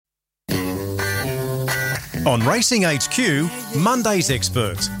On Racing HQ, Monday's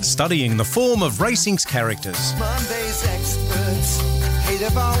Experts, studying the form of racing's characters. Monday's Experts, hey,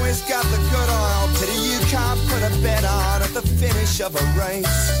 they've always got the good oil. Pity you can't put a bet on at the finish of a race.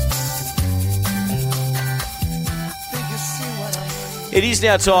 It is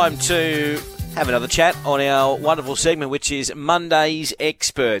now time to have another chat on our wonderful segment, which is Monday's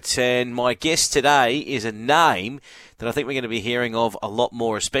Experts. And my guest today is a name that I think we're going to be hearing of a lot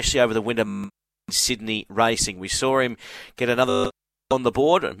more, especially over the winter Sydney racing. We saw him get another on the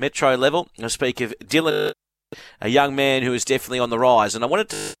board at metro level. I speak of Dylan, a young man who is definitely on the rise. And I wanted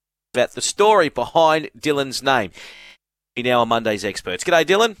to talk about the story behind Dylan's name. Now on Monday's Experts. G'day,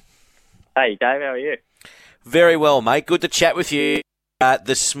 Dylan. Hey, Dave. How are you? Very well, mate. Good to chat with you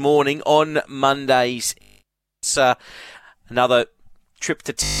this morning on Mondays. It's another trip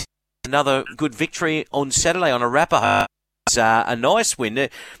to another good victory on Saturday on a wrapper. It's a nice win.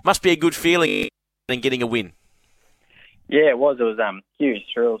 It must be a good feeling in getting a win. Yeah, it was. It was huge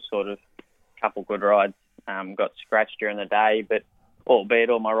thrill, sort of. Couple good rides. Got scratched during the day, but albeit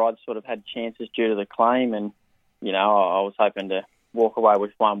all my rides sort of had chances due to the claim, and you know I was hoping to walk away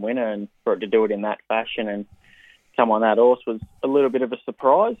with one winner, and for it to do it in that fashion and come on that horse was a little bit of a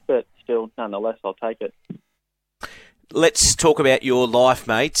surprise, but still, nonetheless, I'll take it. Let's talk about your life,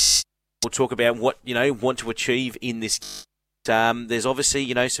 mates. We'll talk about what you want to achieve in this. There's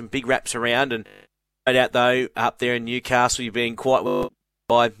obviously some big wraps around, and no doubt though up there in Newcastle you've been quite well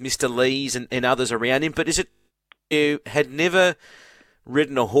by Mr. Lees and others around him. But is it you had never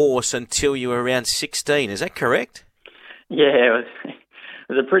ridden a horse until you were around 16? Is that correct? Yeah, it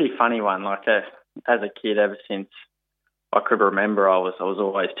was a pretty funny one. Like as a kid, ever since I could remember, I was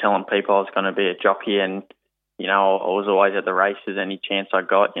always telling people I was going to be a jockey, and I was always at the races any chance I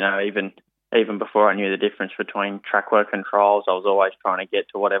got. Even before I knew the difference between track work and trials, I was always trying to get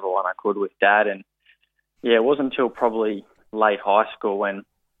to whatever one I could with Dad. And yeah, it wasn't until probably late high school when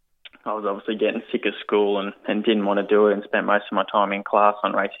I was obviously getting sick of school and didn't want to do it, and spent most of my time in class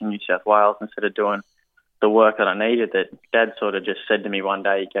on Racing New South Wales instead of doing the work that I needed, that Dad sort of just said to me one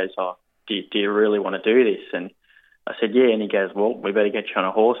day, he goes, "Oh, do you really want to do this?" And I said, "Yeah." And he goes, "Well, we better get you on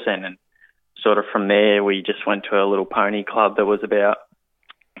a horse then." And sort of from there, we just went to a little pony club that was about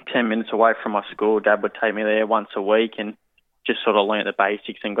 10 minutes away from my school. Dad would take me there once a week and just sort of learnt the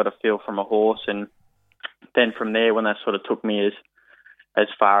basics and got a feel from a horse. And then from there, when that sort of took me as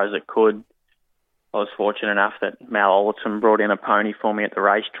far as it could, I was fortunate enough that Mal Ollerton brought in a pony for me at the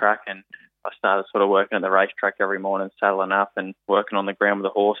racetrack, and I started sort of working at the racetrack every morning, saddling up and working on the ground with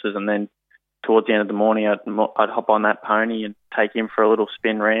the horses. And then towards the end of the morning, I'd hop on that pony and take him for a little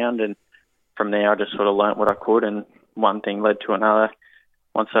spin round. And from there, I just sort of learnt what I could, and one thing led to another.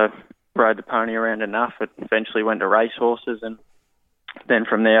 Once I rode the pony around enough, it eventually went to race horses. And then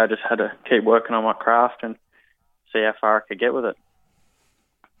from there, I just had to keep working on my craft and see how far I could get with it.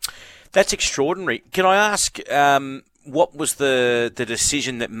 That's extraordinary. Can I ask, what was the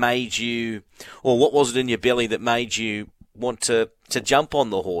decision that made you, or what was it in your belly that made you want to jump on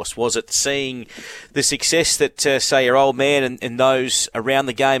the horse? Was it seeing the success that, say, your old man and those around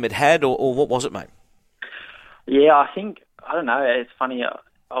the game had, or what was it, mate? Yeah, I don't know, it's funny.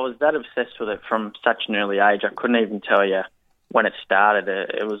 I was that obsessed with it from such an early age. I couldn't even tell you when it started.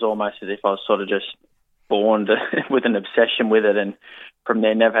 It was almost as if I was sort of just born with an obsession with it, and from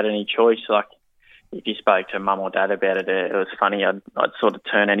there never had any choice. Like, if you spoke to Mum or Dad about it, it was funny. I'd sort of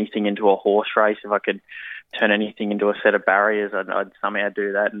turn anything into a horse race. If I could turn anything into a set of barriers, I'd somehow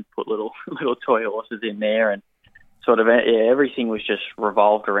do that and put little toy horses in there. And sort of, everything was just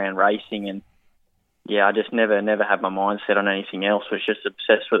revolved around racing. And yeah, I just never had my mind set on anything else. Was just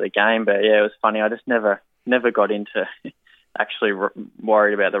obsessed with the game. But yeah, it was funny. I just never got into actually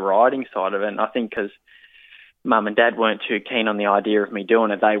worried about the riding side of it. And I think because Mum and Dad weren't too keen on the idea of me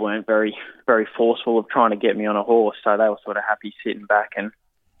doing it, they weren't very, very forceful of trying to get me on a horse. So they were sort of happy sitting back and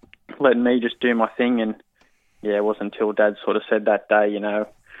letting me just do my thing. And yeah, it wasn't until Dad sort of said that day, do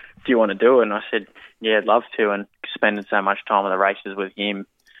you want to do it? And I said, yeah, I'd love to. And spending so much time on the races with him,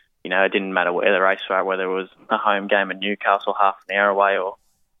 it didn't matter where the race was, whether it was a home game in Newcastle half an hour away, or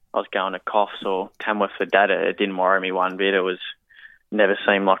I was going to Coffs or Tamworth for Dad. It didn't worry me one bit. It was never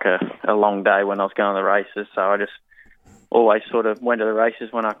seemed like a long day when I was going to the races. So I just always sort of went to the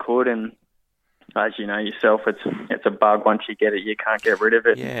races when I could. And as you know yourself, it's a bug. Once you get it, you can't get rid of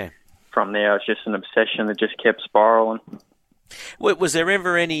it. Yeah. From there, it was just an obsession that just kept spiralling. Was there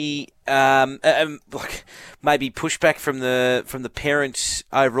ever any maybe pushback from the parents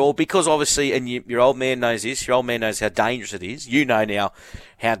overall? Because obviously, and your old man knows this. Your old man knows how dangerous it is. You know now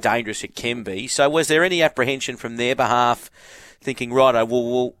how dangerous it can be. So was there any apprehension from their behalf thinking, right,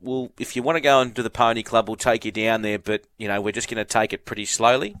 we'll if you want to go into the pony club, we'll take you down there, but, we're just going to take it pretty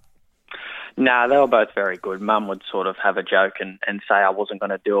slowly? No, they were both very good. Mum would sort of have a joke and say I wasn't going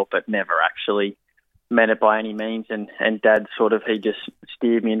to do it, but never actually meant it by any means. And Dad he just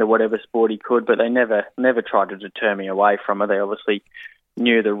steered me into whatever sport he could, but they never tried to deter me away from it. They obviously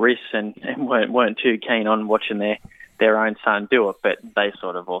knew the risks and weren't too keen on watching their own son do it, but they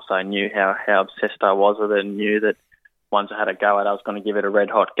sort of also knew how obsessed I was with it and knew that once I had a go at it, I was going to give it a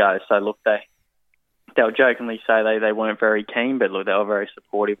red-hot go. So, look, they'll jokingly say they weren't very keen, but look, they were very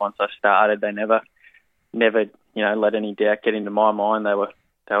supportive once I started. They never let any doubt get into my mind. They were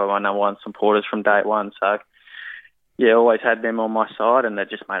my number one supporters from day one. So, yeah, always had them on my side, and that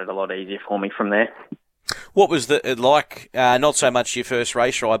just made it a lot easier for me from there. What was it like, not so much your first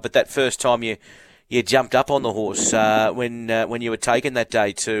race ride, but that first time you jumped up on the horse when you were taken that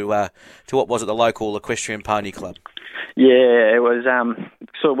day to what was it, the local equestrian pony club? Yeah, it was.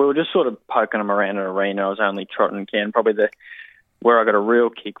 So we were just sort of poking them around an arena. I was only trotting again. Probably where I got a real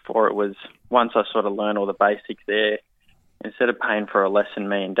kick for it was once I sort of learned all the basics there. Instead of paying for a lesson,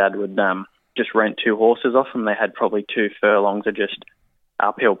 me and Dad would just rent 2 horses off them. They had probably 2 furlongs of just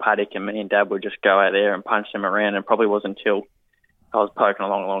uphill paddock, and me and Dad would just go out there and punch them around. And probably wasn't until I was poking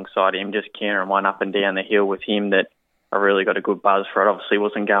alongside him, just carrying one up and down the hill with him, that I really got a good buzz for it. Obviously,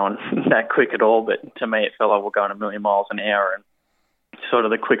 wasn't going that quick at all, but to me, it felt like we're going a million miles an hour. And sort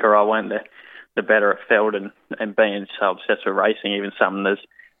of the quicker I went, the better it felt. And being so obsessed with racing, even something as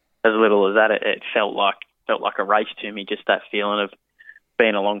little as that, it felt like a race to me. Just that feeling of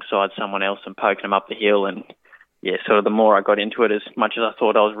being alongside someone else and poking them up the hill. And yeah, sort of the more I got into it, as much as I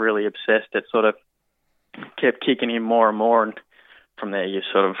thought I was really obsessed, it sort of kept kicking in more and more. And from there,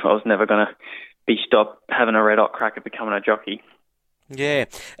 I was never going to be stopped having a red-hot crack at becoming a jockey. Yeah.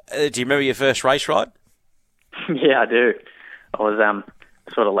 Do you remember your first race ride? Yeah, I do. I was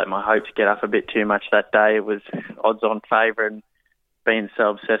sort of let my hopes get up a bit too much that day. It was odds-on favourite, and being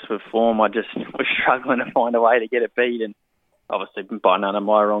so obsessed with form, I just was struggling to find a way to get it beat. And obviously, by none of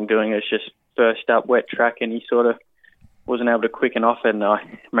my wrongdoing, it's just first up wet track, and he sort of wasn't able to quicken off it. And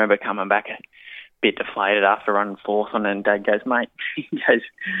I remember coming back a bit deflated after running fourth, and then Dad goes, "Mate," he goes,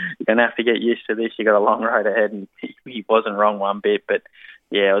 "you're going to have to get used to this. You got a long road ahead." And he wasn't wrong one bit. But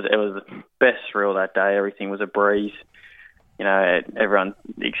yeah, it was the best thrill that day. Everything was a breeze. Everyone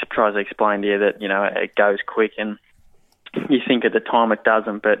tries to explain to you that it goes quick, and you think at the time it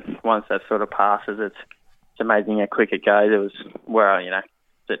doesn't, but once that sort of passes, it's amazing how quick it goes. It was where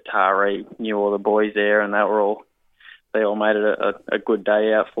at Taree, knew all the boys there, and they all made it a good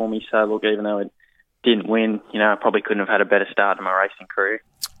day out for me. So look, even though it didn't win, I probably couldn't have had a better start in my racing career.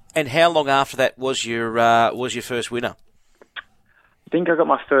 And how long after that was your first winner? I think I got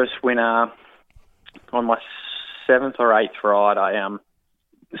my first winner on my 7th or 8th ride. I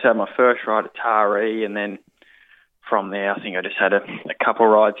had my first ride at Taree, and then from there, I think I just had a couple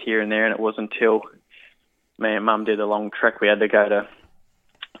rides here and there, and it wasn't until me and Mum did a long trek. We had to go to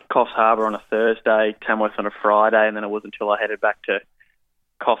Coffs Harbour on a Thursday, Tamworth on a Friday, and then it wasn't until I headed back to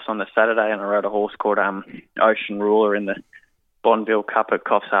Coffs on the Saturday, and I rode a horse called Ocean Ruler in the Bonneville Cup at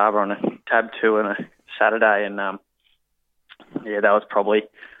Coffs Harbour on a tab 2 on a Saturday, and that was probably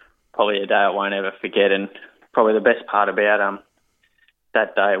a day I won't ever forget. And probably the best part about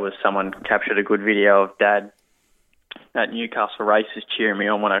that day was someone captured a good video of Dad at Newcastle races cheering me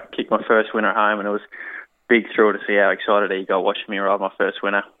on when I kicked my first winner home, and it was a big thrill to see how excited he got watching me ride my first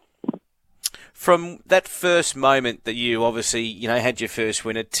winner. From that first moment that you obviously had your first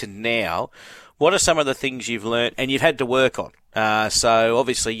winner to now, what are some of the things you've learnt and you've had to work on? So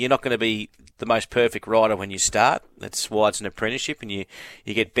obviously you're not going to be the most perfect rider when you start. That's why it's an apprenticeship, and you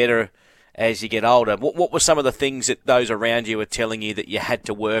get better as you get older. What were some of the things that those around you were telling you that you had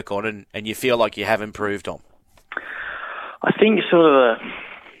to work on and you feel like you have improved on? I think sort of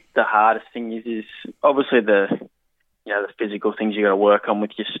the hardest thing is obviously the physical things you got to work on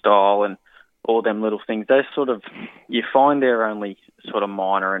with your style and all them little things. Those sort of, you find they're only sort of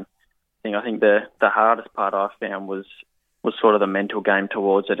minor, and I think the hardest part I found was sort of the mental game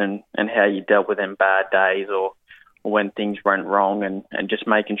towards it, and how you dealt with them bad days or when things went wrong, and just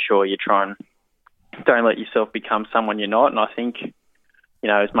making sure you try and don't let yourself become someone you're not. And I think,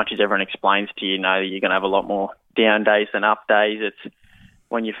 as much as everyone explains to you, that you're going to have a lot more down days than up days. It's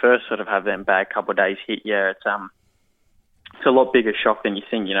when you first sort of have them bad couple of days hit you, it's a lot bigger shock than you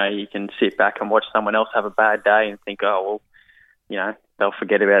think. You can sit back and watch someone else have a bad day and think, oh, well, they'll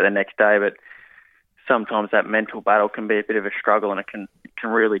forget about it the next day. But sometimes that mental battle can be a bit of a struggle, and it can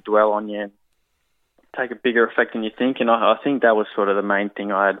really dwell on you and take a bigger effect than you think. And I think that was sort of the main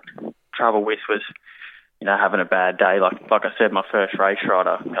thing I had trouble with, was having a bad day. Like I said, my first race ride,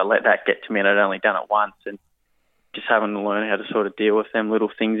 I let that get to me, and I'd only done it once, and just having to learn how to sort of deal with them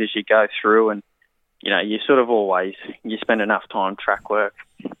little things as you go through. And, you sort of always, you spend enough time track work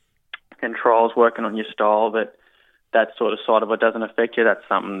and trials working on your style that sort of side of it doesn't affect you. That's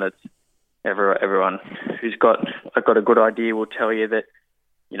something that's everyone who's got a good idea will tell you that,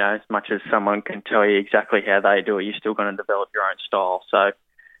 as much as someone can tell you exactly how they do it, you're still going to develop your own style. So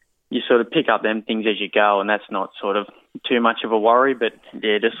you sort of pick up them things as you go, and that's not sort of too much of a worry. But,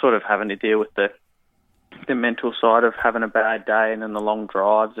 yeah, just sort of having to deal with the mental side of having a bad day and then the long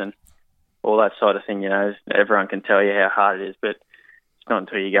drives and all that sort of thing. Everyone can tell you how hard it is, but it's not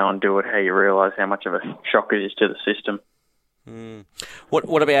until you go and do it how you realise how much of a shock it is to the system.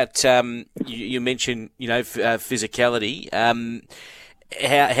 What about you mentioned physicality?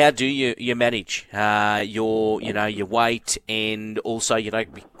 How do you manage your weight and also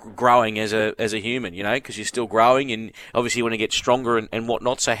growing as a human, because you're still growing and obviously you want to get stronger and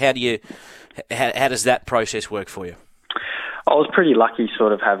whatnot. So how does that process work for you? I was pretty lucky,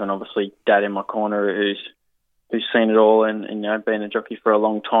 sort of having obviously Dad in my corner who's seen it all and been a jockey for a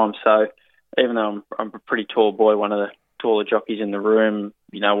long time. So even though I'm a pretty tall boy, one of the taller jockeys in the room,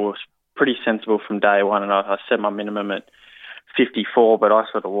 was pretty sensible from day one, and I set my minimum at 54, but I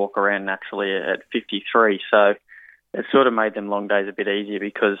sort of walk around naturally at 53. So it sort of made them long days a bit easier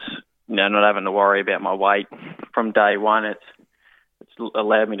because, not having to worry about my weight from day one, it's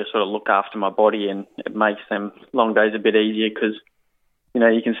allowed me to sort of look after my body, and it makes them long days a bit easier because,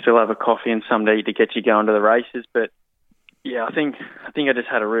 you can still have a coffee and some to get you going to the races. But yeah, I think I just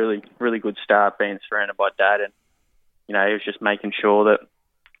had a really, really good start being surrounded by Dad, and, he was just making sure that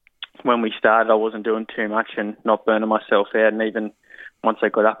when we started, I wasn't doing too much and not burning myself out. And even once I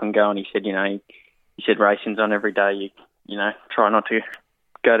got up and going, he said, he said racing's on every day. You try not to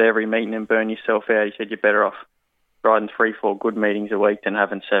go to every meeting and burn yourself out. He said you're better off riding 3-4 good meetings a week than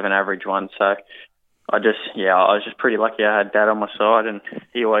having 7 average ones. So I was just pretty lucky I had Dad on my side, and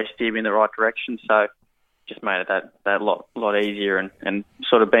he always steered me in the right direction. So just made it that lot easier, and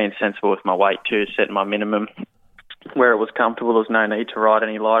sort of being sensible with my weight too, setting my minimum where it was comfortable. There was no need to ride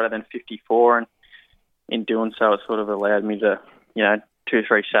any lighter than 54, and in doing so, it sort of allowed me to,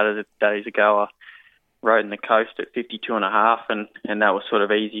 2-3 Saturdays ago, I rode in the coast at 52.5, and that was sort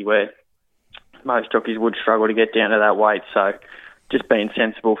of easy where most jockeys would struggle to get down to that weight. So just being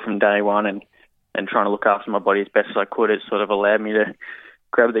sensible from day one and trying to look after my body as best as I could, it sort of allowed me to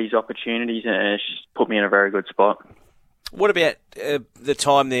grab these opportunities, and it's just put me in a very good spot. What about the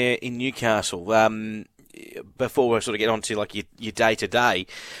time there in Newcastle? Before we sort of get on to like your day-to-day,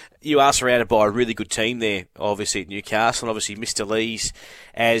 you are surrounded by a really good team there, obviously at Newcastle, and obviously Mr. Lee's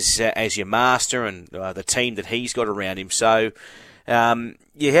as your master and the team that he's got around him. So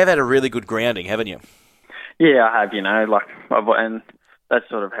you have had a really good grounding, haven't you? Yeah, I have, and that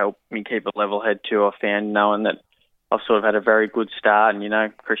sort of helped me keep a level head too, I found, knowing that I've sort of had a very good start,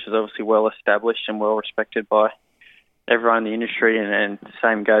 and, Chris is obviously well established and well respected by everyone in the industry, and the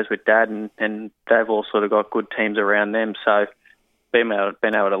same goes with Dad, and they've all sort of got good teams around them. So being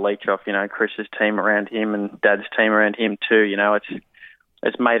able to leech off, Chris's team around him and Dad's team around him too,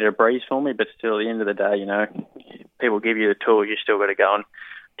 it's made it a breeze for me. But still, at the end of the day, people give you the tools, you still got to go and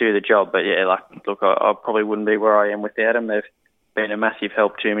do the job. But yeah, I probably wouldn't be where I am without them. They've been a massive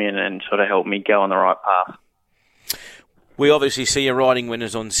help to me and sort of helped me go on the right path. We obviously see your riding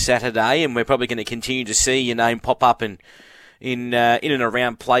winners on Saturday, and we're probably going to continue to see your name pop up in and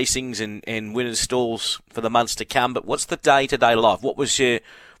around placings and winners' stalls for the months to come. But what's the day-to-day life? What did you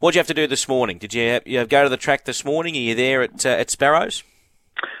have to do this morning? Did you go to the track this morning? Are you there at Sparrows?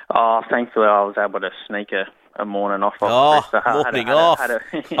 Oh, thankfully I was able to sneak a morning off. I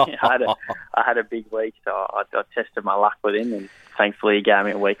had a big week, so I tested my luck with him, and thankfully he gave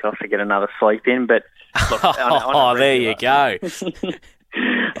me a week off to get another sleep in. But look, there you go.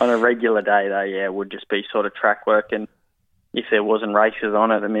 On a regular day, though, it would just be sort of track work, and if there wasn't races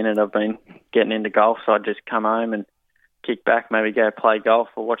on at the minute, I've been getting into golf, so I'd just come home and kick back, maybe go play golf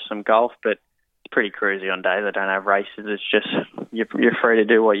or watch some golf. But it's pretty cruisy on days that don't have races. It's just you're free to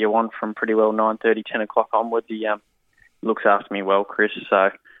do what you want from pretty well 9:30, 10 o'clock onwards. He looks after me well, Chris,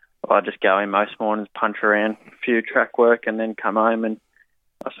 so I just go in most mornings, punch around a few track work, and then come home, and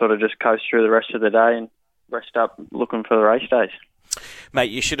I sort of just coast through the rest of the day and rest up looking for the race days. Mate,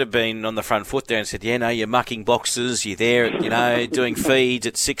 you should have been on the front foot there and said, you're mucking boxes, you're there, doing feeds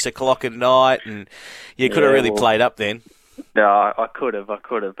at 6 o'clock at night, and you could have really played up then. No, I could have, but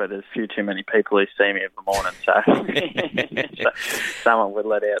there's a few too many people who see me in the morning, so someone would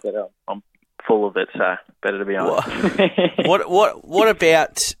let out that I'm full of it, so better to be honest. What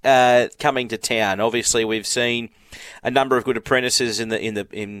about coming to town? Obviously, we've seen a number of good apprentices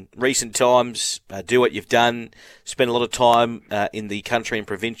in recent times do what you've done, spend a lot of time in the country and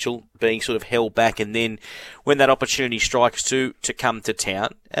provincial, being sort of held back, and then when that opportunity strikes to come to town,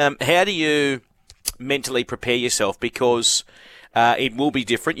 how do you mentally prepare yourself? Because it will be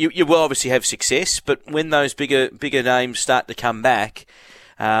different. You will obviously have success, but when those bigger names start to come back,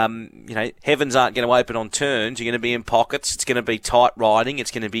 heavens aren't going to open on turns. You're going to be in pockets. It's going to be tight riding.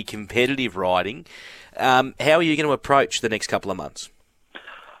 It's going to be competitive riding. How are you going to approach the next couple of months?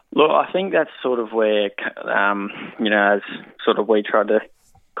 Look, I think that's sort of where, as sort of we tried to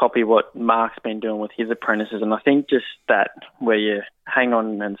copy what Mark's been doing with his apprentices, and I think just that where you hang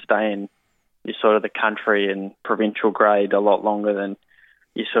on and stay in your sort of the country and provincial grade a lot longer than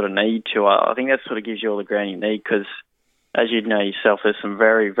you sort of need to. I think that sort of gives you all the ground you need because, as you know yourself, there's some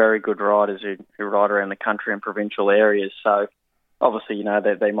very, very good riders who ride around the country and provincial areas. So obviously,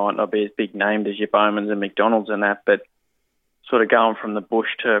 that they might not be as big named as your Bowmans and McDonalds and that, but sort of going from the bush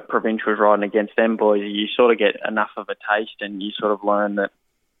to provincials riding against them boys, you sort of get enough of a taste and you sort of learn that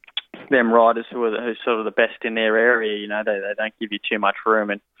them riders who are sort of the best in their area, they don't give you too much room.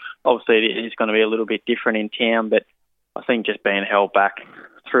 And obviously it is going to be a little bit different in town, but I think just being held back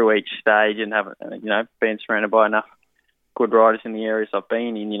through each stage and having, being surrounded by enough good riders in the areas I've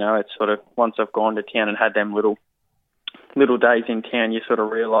been in, it's sort of, once I've gone to town and had them little days in town, you sort of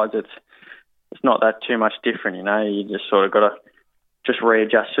realise it's not that too much different, you just sort of got to just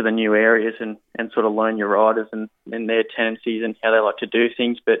readjust to the new areas and sort of learn your riders and their tendencies and how they like to do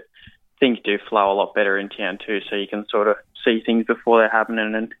things, but things do flow a lot better in town too, so you can sort of see things before they're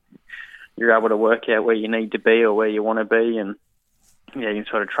happening and you're able to work out where you need to be or where you want to be, and you can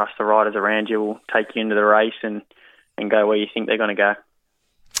sort of trust the riders around you will take you into the race and go where you think they're going to go.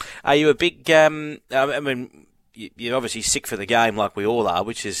 Are you a big, you're obviously sick for the game like we all are,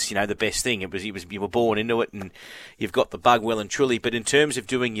 which is, the best thing. You were born into it and you've got the bug well and truly. But in terms of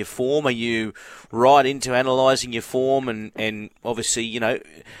doing your form, are you right into analysing your form? And obviously,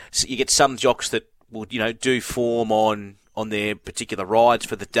 you get some jocks that will, do form on their particular rides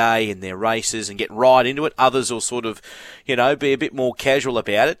for the day and their races and get right into it. Others will sort of, be a bit more casual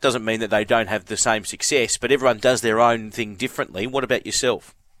about it. Doesn't mean that they don't have the same success, but everyone does their own thing differently. What about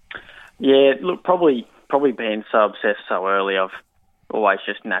yourself? Yeah, look, probably being so obsessed so early, I've always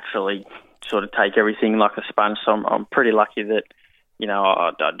just naturally sort of take everything like a sponge. So I'm pretty lucky that,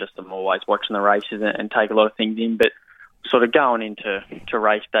 I'm always watching the races and take a lot of things in. But sort of going into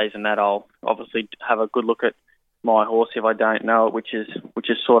race days and that, I'll obviously have a good look at my horse if I don't know it, which is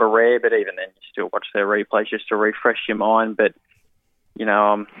sort of rare. But even then, you still watch their replays just to refresh your mind. But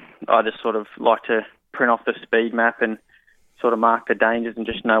I just sort of like to print off the speed map and sort of mark the dangers and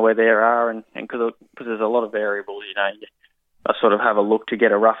just know where there are, and because there's a lot of variables, I sort of have a look to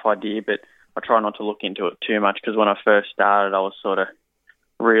get a rough idea, but I try not to look into it too much because when I first started, I was sort of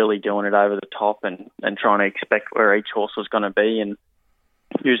really doing it over the top and trying to expect where each horse was going to be, and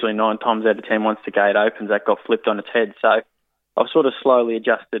usually 9 times out of 10, once the gate opens, that got flipped on its head. So I've sort of slowly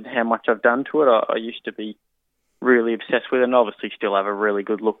adjusted how much I've done to it. I used to be really obsessed with it, and obviously still have a really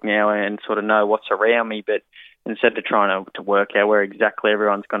good look now and sort of know what's around me, but instead of trying to work out where exactly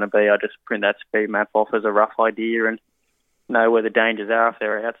everyone's going to be, I just print that speed map off as a rough idea and know where the dangers are, if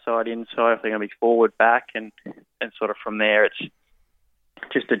they're outside, inside, if they're going to be forward, back, and sort of from there it's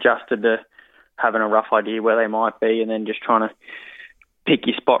just adjusted to having a rough idea where they might be and then just trying to pick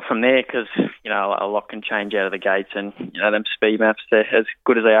your spot from there because, a lot can change out of the gates and, them speed maps, they're as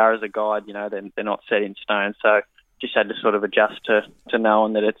good as they are as a guide, they're not set in stone. So just had to sort of adjust to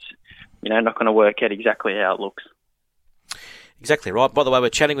knowing that it's, not going to work out exactly how it looks. Exactly right. By the way, we're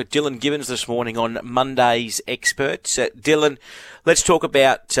chatting with Dylan Gibbons this morning on Monday's Experts. Dylan, let's talk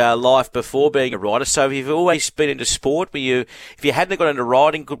about life before being a rider. So you've always been into sport. If you hadn't got into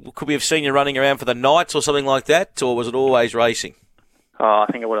riding, could we have seen you running around for the Knights or something like that, or was it always racing? Oh,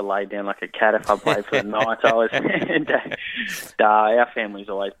 I think I would have laid down like a cat if I played for the Knights. Our family's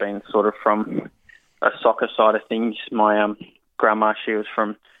always been sort of from a soccer side of things. My grandma, she was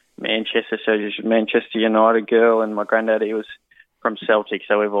from Manchester, so she's a Manchester United girl, and my granddad, he was from Celtic,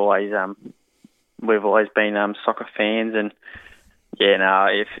 so we've always been soccer fans. And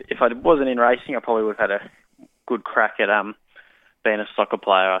if I wasn't in racing, I probably would have had a good crack at being a soccer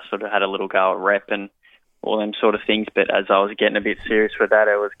player. I sort of had a little go at rep and all them sort of things, but as I was getting a bit serious with that,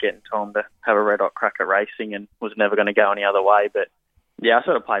 I was getting time to have a red hot crack at racing and was never going to go any other way. But yeah, I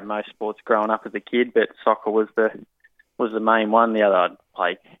sort of played most sports growing up as a kid, but soccer was the main one. The other, I'd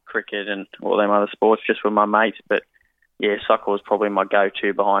play cricket and all them other sports just with my mates, but yeah, soccer was probably my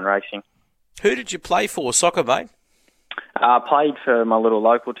go-to behind racing. Who did you play for, soccer, mate? I played for my little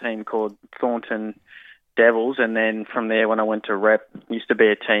local team called Thornton Devils, and then from there, when I went to rep, used to be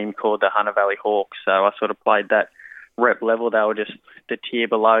a team called the Hunter Valley Hawks. So I sort of played that rep level. They were just the tier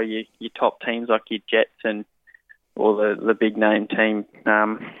below your top teams like your Jets and all the big name team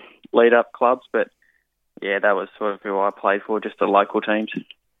lead up clubs. But yeah, that was sort of who I played for, just the local teams.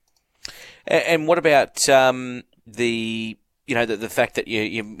 And what about the fact that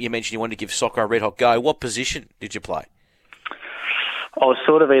you mentioned you wanted to give soccer a red hot go? What position did you play? I was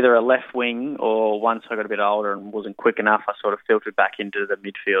sort of either a left wing, or once I got a bit older and wasn't quick enough, I sort of filtered back into the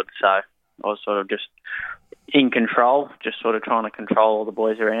midfield. So I was sort of just in control, just sort of trying to control all the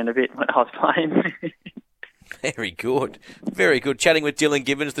boys around a bit when I was playing. Very good. Very good. Chatting with Dylan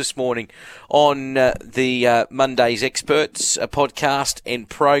Gibbons this morning on the Monday's Experts podcast and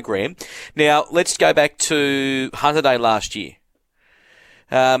program. Now, let's go back to Hunter Day last year.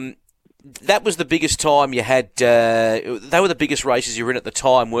 That was the biggest time you had. They were the biggest races you were in at the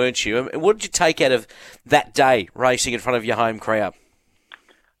time, weren't you? And what did you take out of that day racing in front of your home crowd?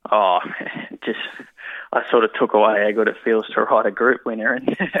 Oh, I sort of took away how good it feels to ride a group winner,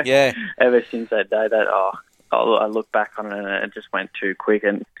 and yeah. Ever since that day, I look back on it and it just went too quick,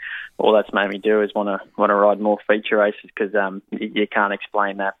 and all that's made me do is want to ride more feature races because you can't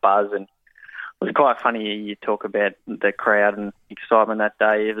explain that buzz. And it was quite funny you talk about the crowd and excitement that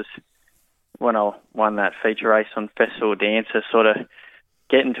day. It was when I won that feature race on Festival Dancer, sort of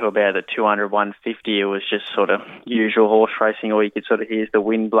getting to about the 200, 150, it was just sort of usual horse racing. All you could sort of hear is the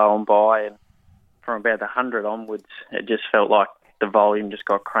wind blowing by, and from about the 100 onwards, it just felt like the volume just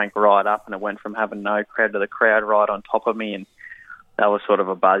got cranked right up, and it went from having no crowd to the crowd right on top of me, and that was sort of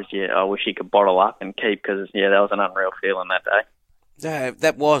a buzz. Yeah, I wish you could bottle up and keep, because that was an unreal feeling that day.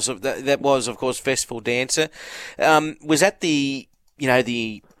 That was, of course, Festival Dancer. Was that the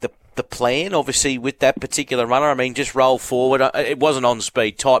plan, obviously, with that particular runner? I mean, just roll forward. It wasn't on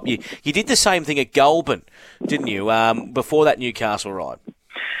speed type. You did the same thing at Goulburn, didn't you? Before that Newcastle ride.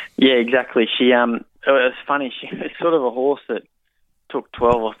 Yeah, exactly. It was funny. She was sort of a horse that took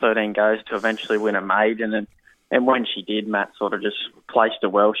 12 or 13 goes to eventually win a maiden, and when she did, Matt sort of just placed her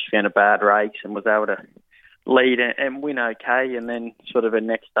well. She found a bad race and was able to lead and win okay, and then sort of her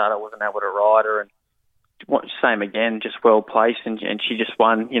next start I wasn't able to ride her, and same again, just well placed, and she just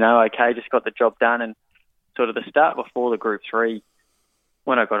won, okay, just got the job done. And sort of the start before the Group 3,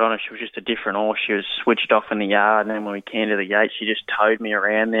 when I got on her, she was just a different horse. She was switched off in the yard, and then when we came to the gate, she just towed me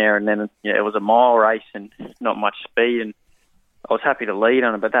around there, and then it was a mile race and not much speed, and I was happy to lead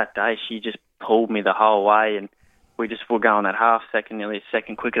on her, but that day she just pulled me the whole way, and we just were going that half second, nearly a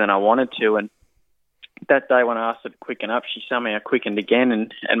second quicker than I wanted to. And that day when I asked her to quicken up, she somehow quickened again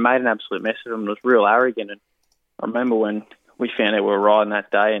and made an absolute mess of him and was real arrogant. And I remember when we found out we were riding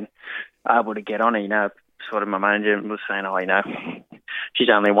that day and able to get on her, sort of my manager was saying, she's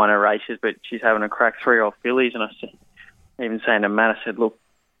only won her races, but she's having a crack 3 off fillies. And I said, even saying to Matt,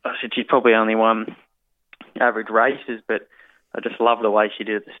 I said, she's probably only won average races, but I just love the way she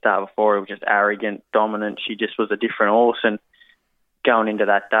did at the start before. It was just arrogant, dominant. She just was a different horse. And going into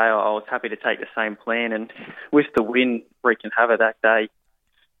that day, I was happy to take the same plan. And with the win wreaking havoc that day,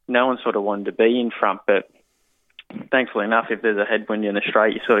 no one sort of wanted to be in front. But thankfully enough, if there's a headwind in the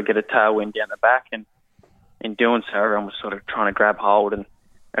straight, you sort of get a tailwind down the back. And in doing so, everyone was sort of trying to grab hold and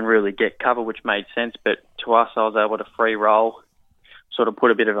really get cover, which made sense. But to us, I was able to free roll, sort of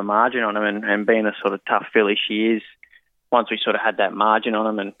put a bit of a margin on them. And being a sort of tough filly she is, once we sort of had that margin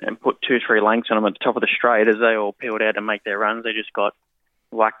on them and put 2-3 lengths on them at the top of the straight, as they all peeled out to make their runs, they just got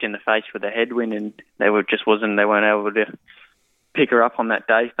whacked in the face with a headwind, and they weren't able to pick her up on that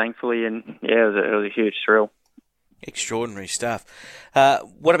day, thankfully. And yeah, it was a huge thrill. Extraordinary stuff.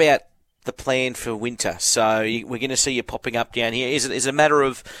 What about the plan for winter? So we're going to see you popping up down here. Is it a matter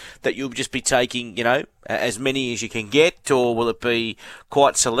of that you'll just be taking, as many as you can get, or will it be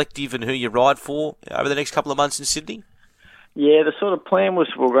quite selective in who you ride for over the next couple of months in Sydney? Yeah, the sort of plan was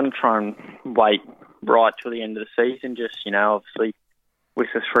we're going to try and wait right till the end of the season. Just, obviously with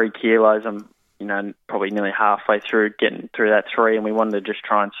the 3 kilos, I'm, probably nearly halfway through getting through that 3, and we wanted to just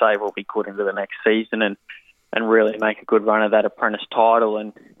try and save what we could into the next season and really make a good run of that apprentice title.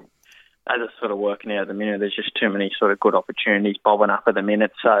 And as it's sort of working out at the minute, there's just too many sort of good opportunities bobbing up at the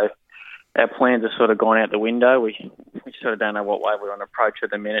minute. So our plans are sort of gone out the window. We sort of don't know what way we want to approach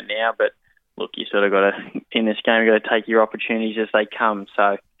at the minute now, but look, you sort of got to, in this game, you've got to take your opportunities as they come.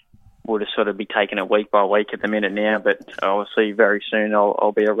 So we'll just sort of be taking it week by week at the minute now. But obviously very soon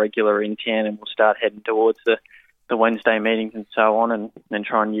I'll be a regular in town, and we'll start heading towards the Wednesday meetings and so on, and then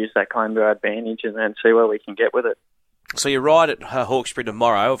try and use that claim to our advantage and then see where we can get with it. So you ride at Hawkesbury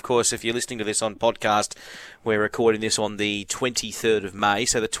tomorrow. Of course, if you're listening to this on podcast, we're recording this on the 23rd of May.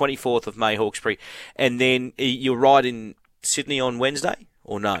 So the 24th of May, Hawkesbury. And then you'll ride in Sydney on Wednesday,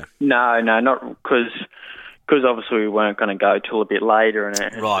 or no? No, not because obviously we weren't going to go till a bit later, and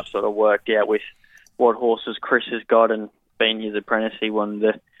it Right. sort of worked out with what horses Chris has got, and being his apprentice, he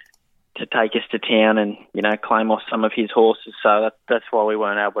wanted to take us to town and, claim off some of his horses. So that's why we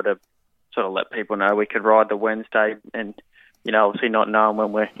weren't able to sort of let people know we could ride the Wednesday, and obviously not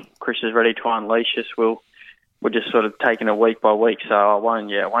knowing when Chris is ready to unleash us, we're just sort of taking it week by week. So I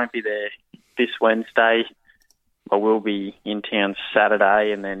won't be there this Wednesday. I will be in town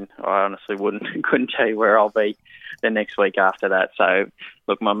Saturday, and then I honestly couldn't tell you where I'll be the next week after that. So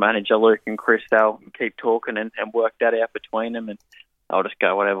look, my manager Luke and Chris, they'll keep talking and work that out between them, and I'll just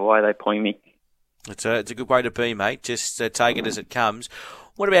go whatever way they point me. It's a good way to be, mate. Just take it as it comes.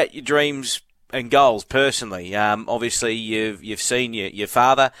 What about your dreams and goals personally? Obviously, you've seen your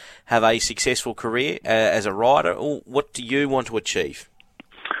father have a successful career as a rider. What do you want to achieve?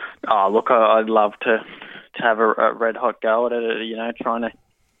 Oh, look, I'd love to have a red hot go at it. Trying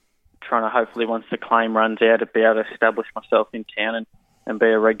to hopefully once the claim runs out, to be able to establish myself in town and be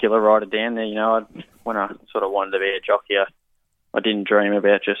a regular rider down there. When I sort of wanted to be a jockey, I didn't dream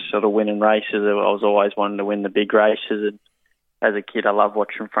about just sort of winning races. I was always wanting to win the big races, and as a kid, I loved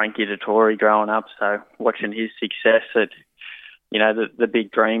watching Frankie Dettori growing up. So watching his success at, the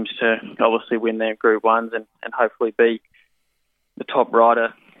big dreams to obviously win their Group 1s and hopefully be the top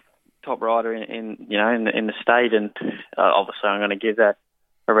rider in the state. And obviously I'm going to give that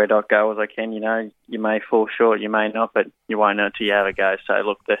a red hot go as I can. You may fall short, you may not, but you won't know until you have a go. So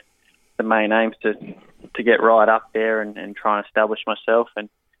look, the main aim's to get right up there and try and establish myself. And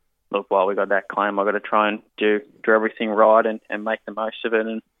look, while we got that claim, I've got to try and do everything right and make the most of it.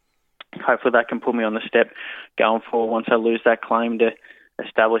 And hopefully that can put me on the step going forward once I lose that claim, to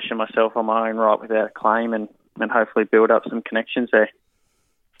establishing myself on my own right without a claim, and hopefully build up some connections there.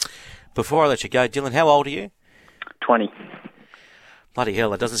 Before I let you go, Dylan, how old are you? 20. Bloody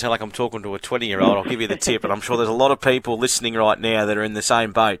hell, it doesn't sound like I'm talking to a 20-year-old. I'll give you the tip, and I'm sure there's a lot of people listening right now that are in the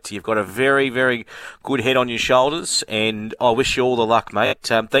same boat. You've got a very, very good head on your shoulders, and I wish you all the luck, mate.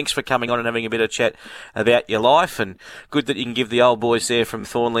 Thanks for coming on and having a bit of chat about your life, and good that you can give the old boys there from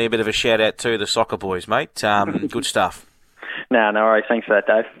Thornley a bit of a shout-out to the soccer boys, mate. Good stuff. No worries. Thanks for that,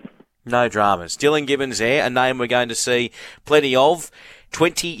 Dave. No dramas. Dylan Gibbons there, a name we're going to see plenty of.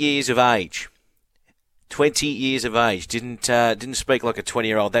 20 years of age. 20 years of age. Didn't speak like a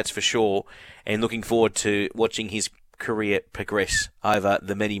 20-year-old, that's for sure. And looking forward to watching his career progress over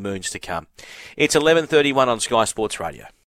the many moons to come. It's 11:31 on Sky Sports Radio.